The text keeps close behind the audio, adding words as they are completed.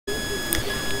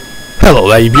Hello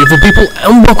there you beautiful people,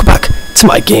 and welcome back to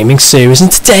my gaming series, and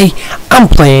today I'm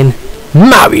playing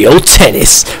Mario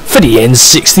Tennis for the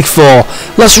N64.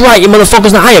 That's right you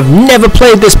motherfuckers, now I have never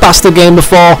played this bastard game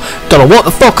before, don't know what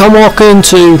the fuck I'm walking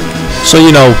into, so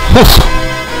you know,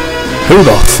 who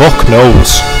the fuck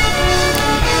knows.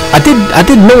 I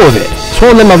did know of it, it's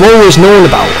one of them I've always known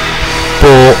about,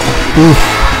 but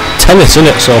tennis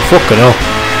innit, so fucking hell.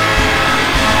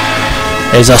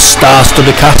 There's a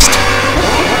star-studded cast.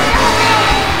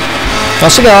 I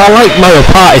was thinking I like Mario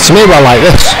Party, so maybe I like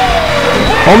this.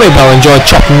 Or maybe I'll enjoy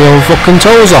chopping my own fucking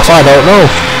toes off, I don't know.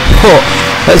 But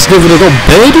let's give it a go,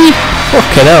 baby!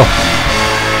 Fucking hell.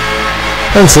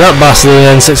 And to that bastard in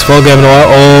the N64 game,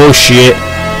 oh shit.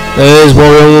 There's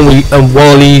Wario and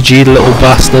Waluigi, the little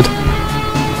bastard.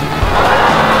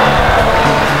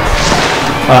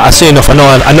 I see enough, I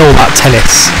know about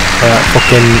tennis.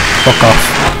 Fucking fuck off.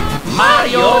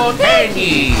 Mario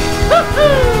Tennis!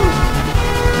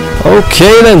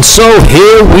 Okay then, so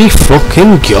here we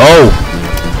fucking go.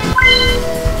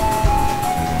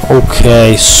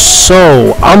 Okay,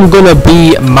 so I'm gonna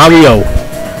be Mario.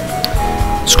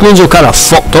 Screens are kind of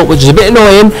fucked up, which is a bit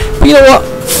annoying, but you know what?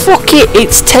 Fuck it,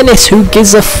 it's tennis, who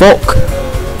gives a fuck?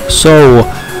 So,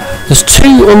 there's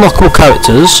two unlockable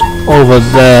characters over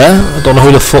there. I don't know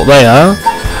who the fuck they are.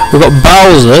 We've got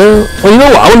Bowser. Oh, you know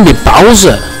what? I want to be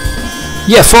Bowser.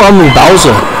 Yeah, I thought I'm going to be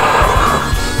Bowser.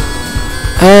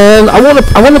 And I want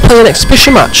to play an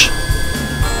exhibition match.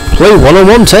 Play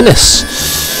one-on-one tennis.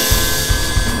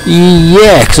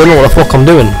 Yeah, because I don't know what the fuck I'm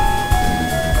doing.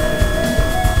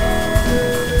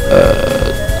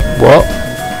 What?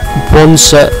 One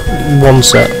set.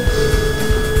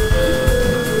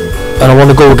 And I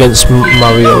want to go against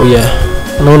Mario, yeah.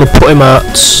 And I want to put him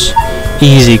at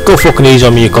easy. Go fucking easy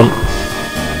on me, you cunt.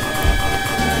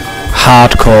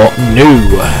 Hardcore. No.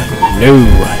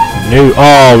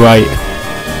 Alright.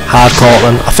 Hardcore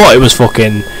then. I thought it was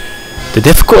fucking the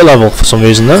difficulty level for some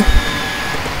reason there.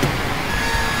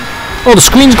 Oh, the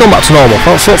screen's gone back to normal.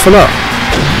 Thank fuck for that.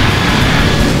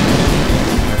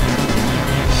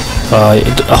 I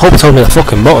hope it tells me the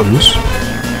fucking buttons.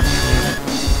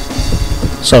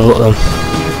 Let's have a look then.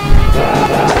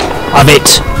 Have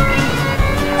it!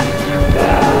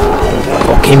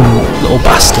 Fucking little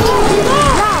bastard.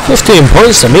 15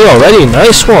 points to me already,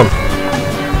 nice one.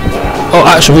 Oh,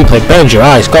 actually, we played Burns Your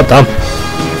Eyes, goddamn.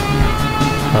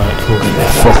 Alright, I'm gonna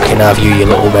fucking have you, you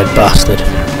little red bastard.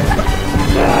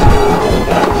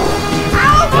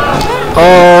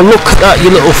 Oh, look at that,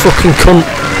 you little fucking cunt.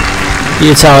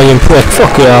 You Italian prick,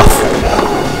 fuck you off.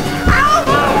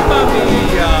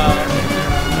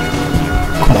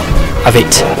 Come on, have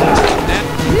it.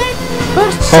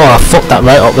 Oh, I fucked that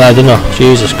right up there, didn't I?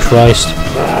 Jesus Christ.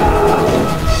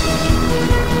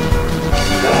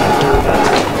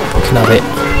 Have it.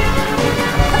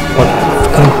 What?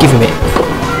 Fucking give him it.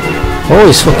 Oh,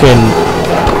 he's fucking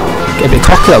get a bit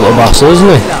cocky, that little bastard, isn't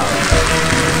he?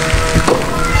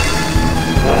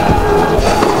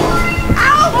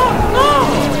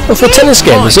 Well, for a tennis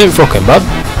game, this ain't fucking bad.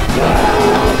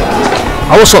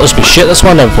 I always thought this would be shit, that's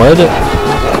why I never played it.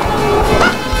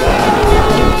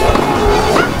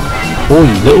 Oh,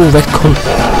 you little red cunt.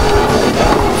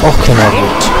 Fucking have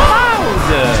it.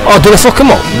 Oh, did I fuck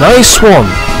him up? Nice one.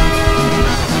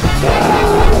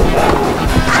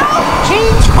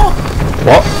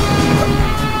 What?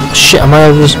 Shit, am I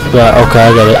over this? Right, okay,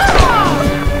 I get it.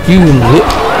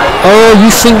 Oh, you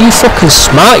think you fucking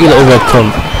smart, you little red cunt.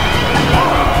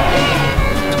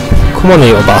 Come on,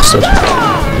 you little bastard.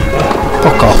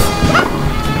 Fuck off.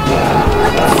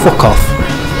 Fuck off.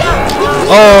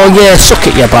 Oh, yeah, suck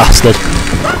it, you bastard.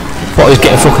 Thought he was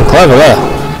getting fucking clever there.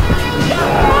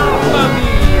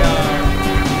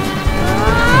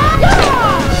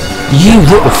 You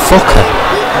little fucker.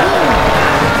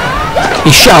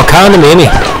 He's Shao Kahn to me, isn't he?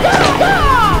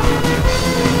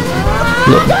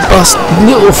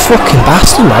 Little fucking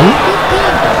bastard, man.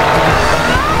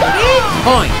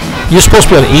 You're supposed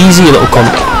to be on easy, you little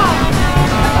cunt.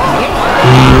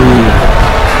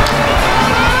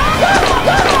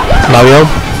 Mario,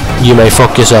 you may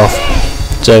fuck yourself.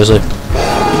 Seriously.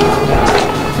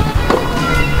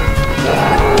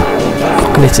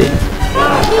 Fucking hit it.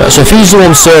 Right, so if he's the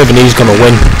one serving, he's gonna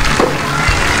win.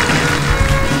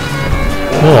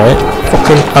 Alright,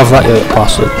 fucking have that, you little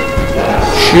bastard.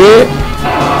 Shit!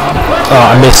 Oh,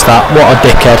 I missed that. What a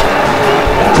dickhead.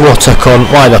 What a cunt.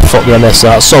 Why the fuck did I miss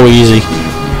that? So easy.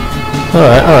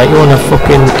 Alright, you wanna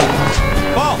fucking...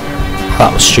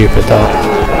 That was stupid, that.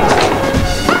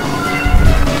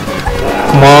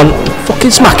 Come on. Fucking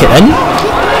smack it then.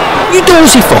 You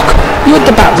dozy fuck. You had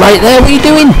the bat right there, what are you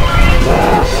doing?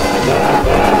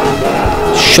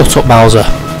 Shut up, Bowser.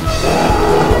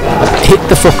 Hit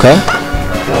the fucker.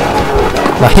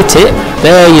 Now hit it.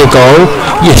 There you go.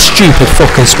 You stupid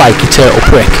fucking spiky turtle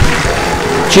prick.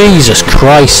 Jesus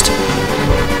Christ.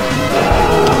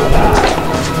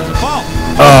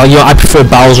 Oh, you know, I prefer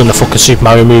Bowser in the fucking Super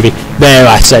Mario movie. There,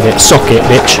 I said it. Suck it,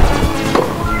 bitch.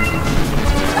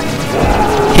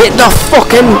 Hit the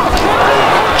fucking...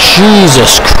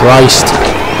 Jesus Christ.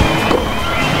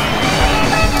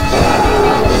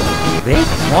 Break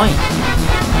point.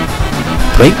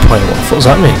 Break point? What the fuck does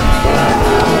that mean?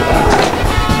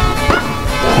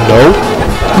 No.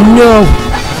 No.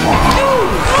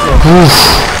 Oof.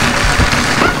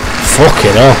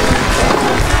 Fucking hell.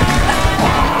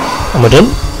 Am I done? I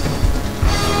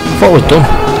thought I was done.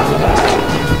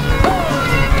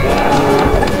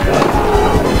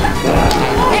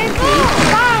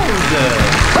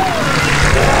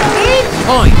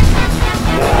 Point.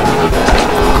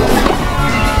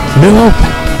 No.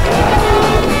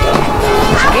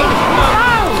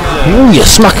 Ooh, you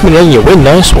smack me and you win.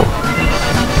 Nice one.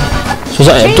 So is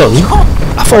that it done?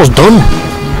 I thought I was done.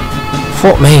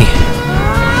 Fuck me.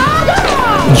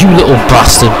 You little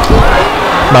bastard.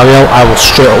 Mario, I will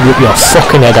straight up rip your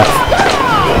fucking head off.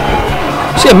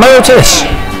 See, Mario Tennis.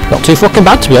 Not too fucking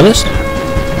bad, to be honest.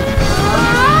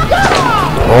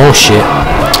 Oh shit.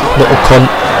 Little cunt.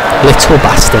 Little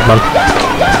bastard, man.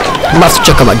 I'm gonna have to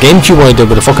check out that GameCube what I did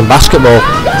with the fucking basketball.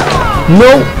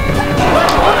 No!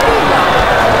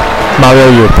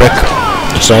 Mario, you a prick.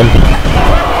 Just saying.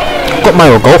 I've got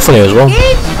Mario Golf in here as well.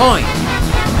 Point.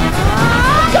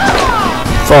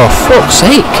 For fuck's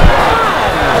sake.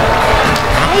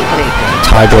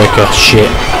 Tiebreaker,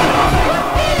 shit.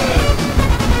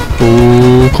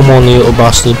 Ooh, come on, you little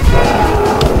bastard.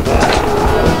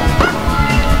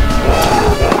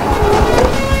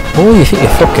 Oh, you think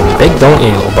you're fucking big, don't you,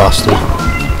 you little bastard?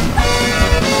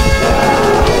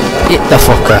 Hit the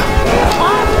fucker.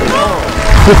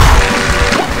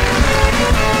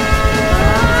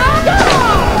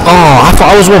 Oh, I thought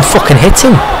I was one fucking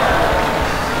hitting.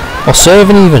 Or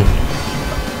serving even.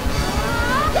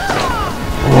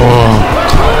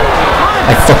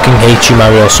 I fucking hate you,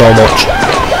 Mario, so much.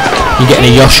 You're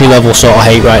getting a Yoshi level sort of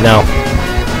hate right now.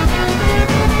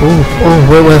 Oh,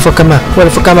 where the fuck am I? Where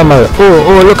the fuck am I, Mario?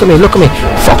 Oh, look at me, look at me.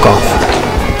 Fuck off.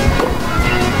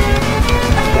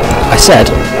 I said,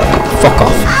 fuck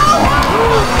off.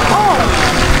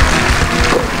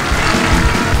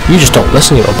 You just don't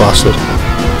listen, you little bastard.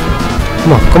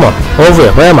 Come on, over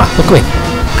here, where am I? Look at me.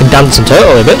 Fucking dancing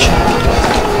turtle here, bitch.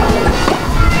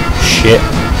 Shit.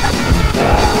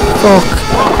 Fuck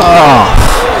off.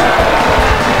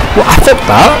 What, I took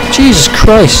that? Jesus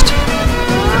Christ.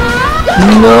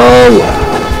 No.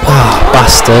 Ah,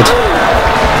 bastard.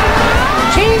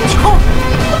 Change home.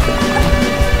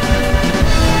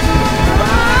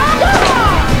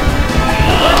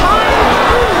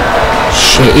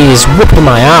 Shit, he is whipping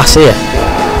my ass here.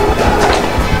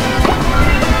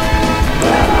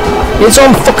 It's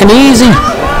on fucking easy.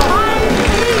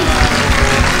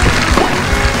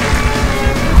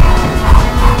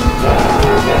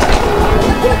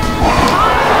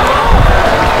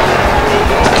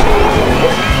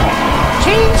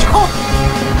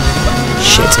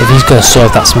 If he's gonna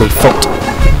serve, that's me fucked.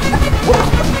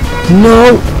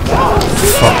 No!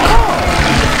 Fuck.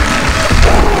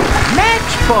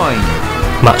 Match point.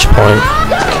 Match point.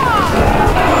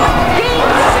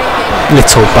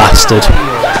 Little bastard.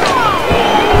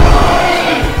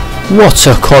 What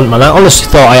a cunt, man. I honestly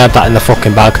thought I had that in the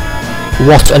fucking bag.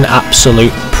 What an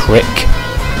absolute prick.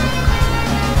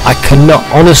 I cannot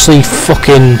honestly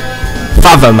fucking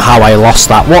fathom how I lost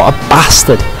that. What a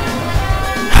bastard.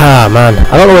 Ah man,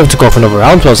 I don't know whether to go for another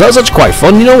round, but that's actually quite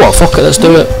fun. You know what, fuck it, let's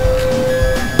do it.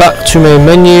 Back to main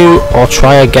menu, or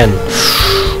try again.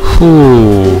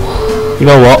 Ooh. You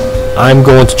know what, I'm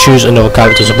going to choose another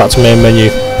character, so back to main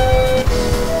menu.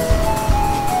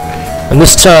 And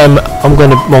this time, I'm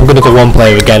gonna go one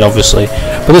player again, obviously.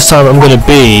 But this time I'm gonna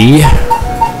be...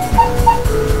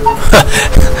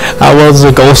 How well does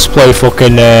a ghost play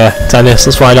fucking tennis?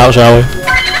 Let's find out, shall we?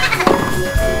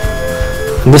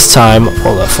 And this time,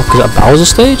 what the fuck is that, Bowser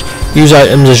stage? Use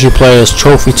items as you play as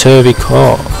Trophy Turvy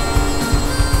Court.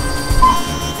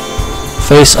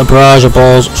 Face a barrage of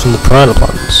balls from the piranha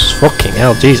plants. Fucking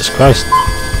hell, Jesus Christ.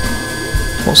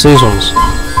 What's these ones?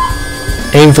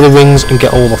 Aim for the rings and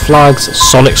get all the flags.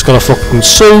 Sonic's gonna fucking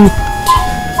sue.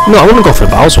 No, I wanna go for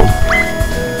the Bowser one.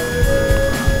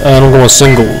 And I'm going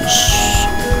singles.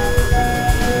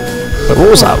 Wait,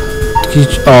 what was that?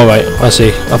 Oh right, I see.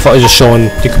 I thought it was just showing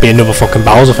it could be another fucking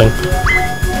Bowser thing.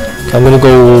 Okay, I'm gonna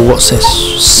go, what's this?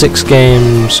 6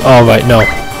 games. Oh right, no.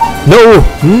 No!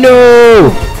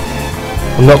 No!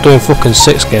 I'm not doing fucking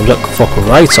 6 games, that could fuck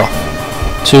right off.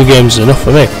 2 games is enough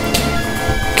for me.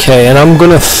 Okay, and I'm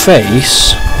gonna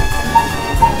face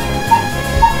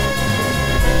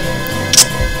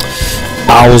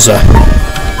Bowser.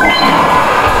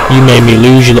 You made me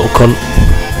lose, you little cunt.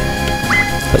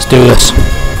 Let's do this.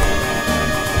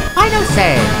 Final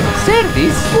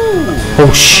service.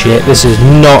 Oh shit, this is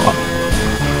not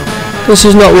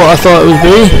what I thought it would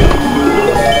be.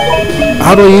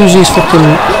 How do I use these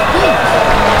fucking...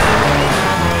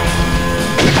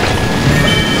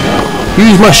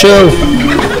 Use my shell.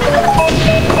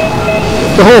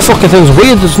 The whole fucking thing's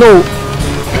weird, there's no...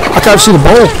 I can't see the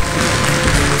ball.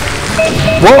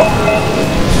 What?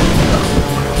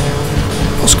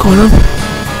 What's going on?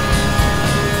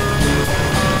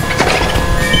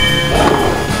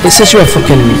 It says you have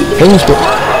fucking things, but...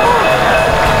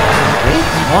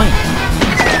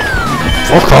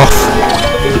 Fuck off.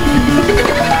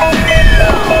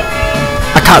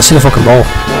 I can't see the fucking ball.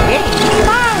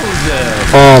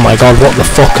 Oh my god, what the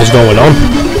fuck is going on?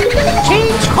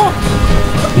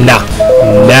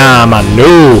 Nah man,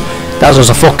 no. That was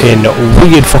a fucking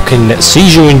weird fucking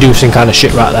seizure inducing kind of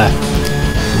shit right there.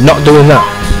 Not doing that.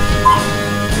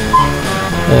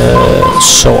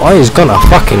 So I is gonna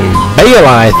fucking bail,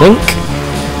 I think,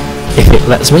 if it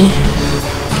lets me.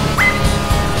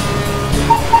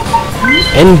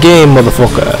 End game,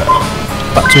 motherfucker.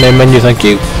 Back to main menu, thank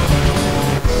you.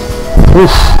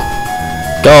 Oof.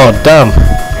 God damn.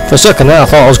 For a second there I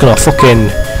thought I was gonna fucking,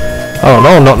 I don't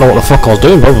know, not know what the fuck I was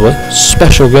doing probably.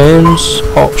 Special games,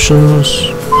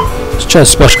 options. Let's check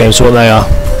special games, see what they are.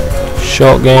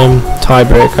 Short game,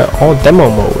 tiebreaker, or demo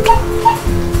mode.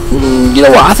 You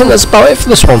know what, I think that's about it for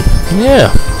this one. Yeah.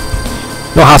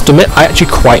 No, I have to admit, I actually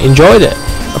quite enjoyed it.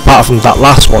 Apart from that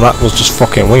last one, that was just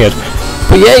fucking weird.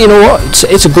 But yeah, you know what,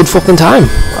 it's a good fucking time.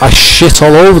 I shit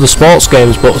all over the sports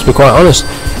games, but to be quite honest,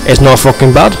 it's not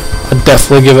fucking bad. I'd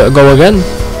definitely give it a go again.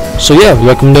 So yeah,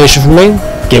 recommendation from me,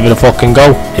 give it a fucking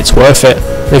go. It's worth it.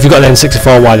 And if you've got an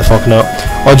N64, why the fuck not?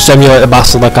 Or just emulate the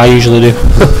bastard like I usually do.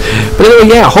 But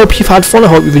anyway, yeah, I hope you've had fun. I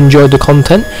hope you've enjoyed the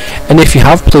content. And if you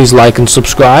have, please like and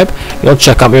subscribe. You know,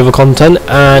 check out my other content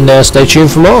and stay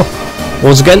tuned for more.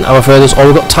 Once again, I'm afraid that's all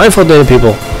we've got time for today,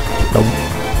 people.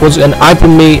 Once again, I've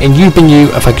been me and you've been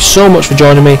you, and thank you so much for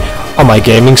joining me on my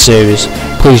gaming series.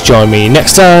 Please join me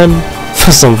next time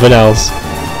for something else.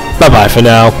 Bye bye for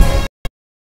now.